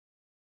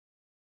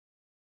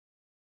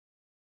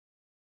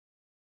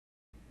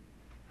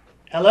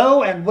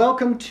Hello and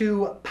welcome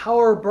to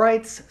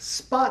PowerBright's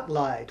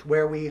Spotlight,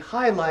 where we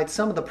highlight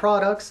some of the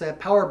products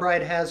that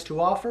PowerBright has to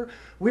offer.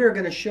 We are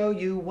going to show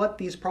you what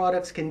these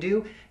products can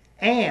do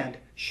and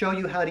show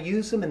you how to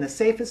use them in the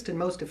safest and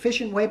most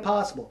efficient way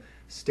possible.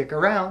 Stick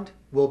around,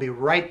 we'll be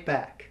right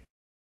back.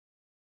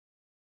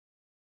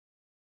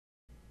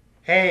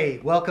 Hey,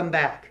 welcome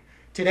back.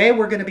 Today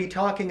we're going to be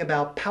talking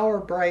about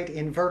PowerBright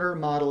inverter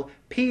model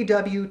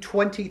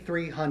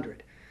PW2300.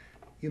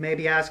 You may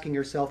be asking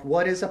yourself,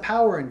 what is a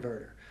power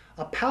inverter?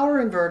 A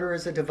power inverter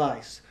is a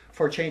device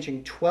for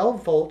changing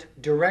 12-volt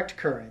direct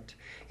current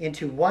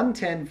into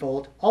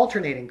 110-volt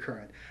alternating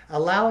current,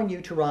 allowing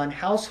you to run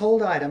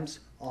household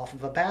items off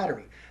of a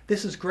battery.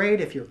 This is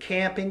great if you're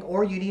camping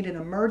or you need an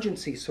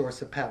emergency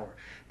source of power.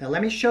 Now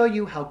let me show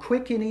you how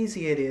quick and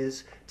easy it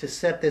is to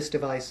set this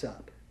device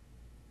up.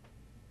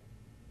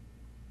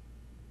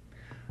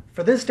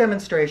 For this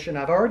demonstration,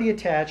 I've already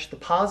attached the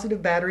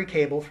positive battery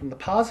cable from the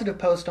positive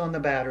post on the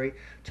battery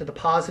to the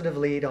positive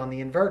lead on the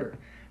inverter.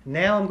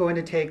 Now I'm going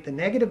to take the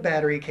negative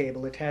battery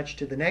cable attached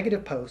to the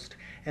negative post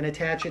and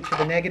attach it to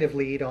the negative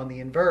lead on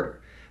the inverter.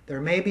 There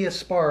may be a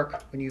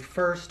spark when you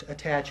first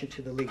attach it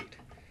to the lead.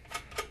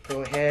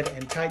 Go ahead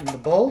and tighten the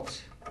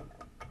bolt.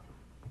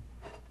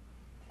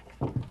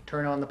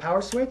 Turn on the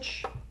power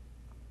switch.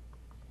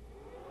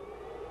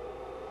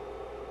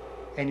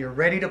 And you're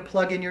ready to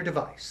plug in your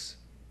device.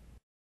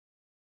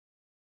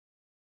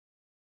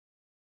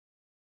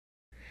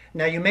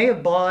 Now you may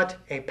have bought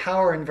a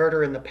power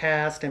inverter in the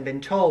past and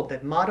been told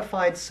that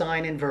modified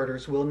sine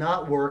inverters will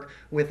not work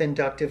with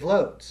inductive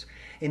loads.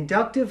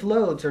 Inductive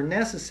loads are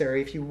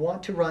necessary if you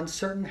want to run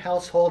certain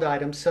household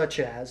items such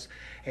as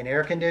an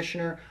air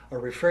conditioner, a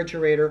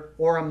refrigerator,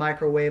 or a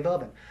microwave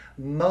oven.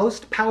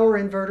 Most power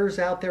inverters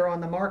out there on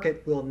the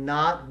market will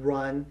not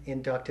run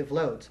inductive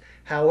loads.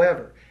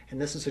 However, and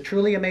this is a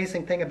truly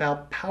amazing thing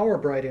about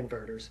PowerBright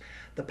inverters,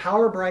 the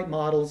PowerBright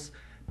models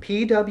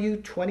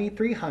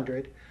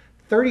PW2300,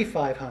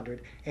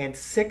 3500 and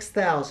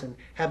 6000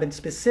 have been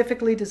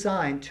specifically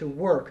designed to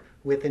work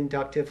with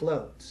inductive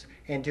loads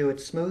and do it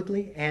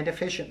smoothly and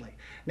efficiently.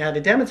 Now, to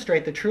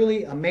demonstrate the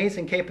truly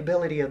amazing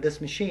capability of this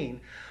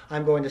machine,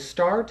 I'm going to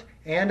start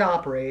and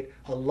operate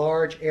a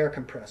large air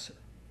compressor.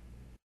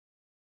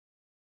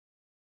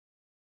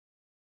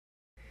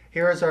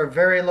 Here is our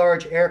very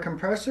large air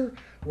compressor.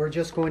 We're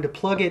just going to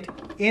plug it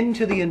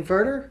into the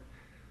inverter,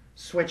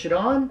 switch it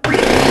on.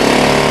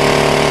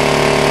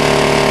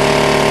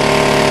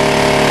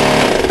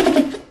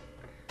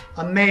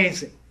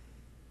 Amazing.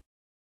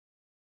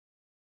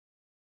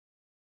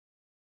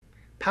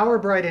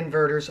 PowerBright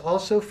inverters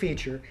also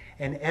feature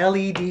an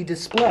LED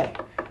display,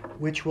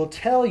 which will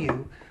tell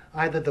you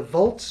either the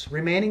volts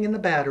remaining in the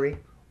battery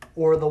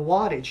or the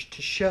wattage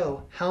to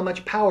show how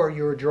much power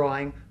you're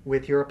drawing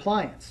with your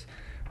appliance.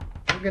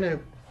 We're going to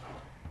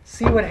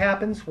see what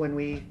happens when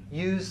we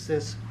use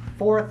this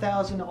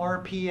 4,000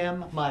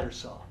 RPM miter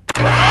saw.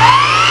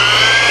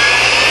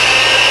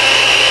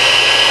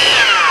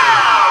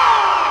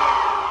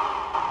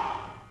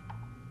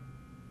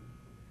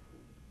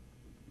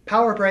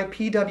 PowerBright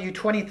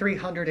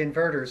PW2300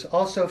 inverters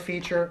also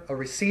feature a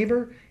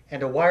receiver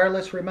and a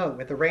wireless remote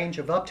with a range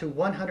of up to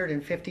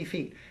 150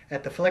 feet.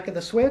 At the flick of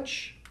the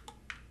switch,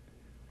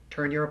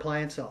 turn your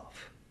appliance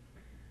off.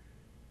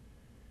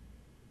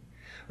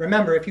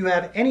 Remember, if you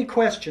have any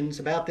questions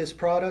about this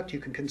product, you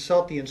can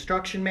consult the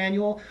instruction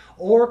manual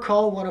or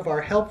call one of our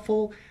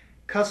helpful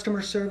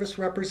customer service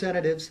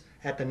representatives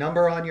at the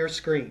number on your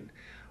screen.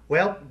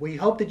 Well, we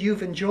hope that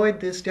you've enjoyed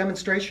this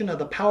demonstration of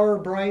the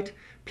PowerBright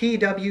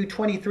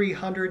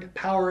PW2300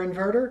 power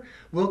inverter.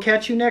 We'll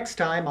catch you next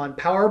time on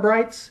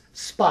PowerBright's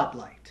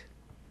Spotlight.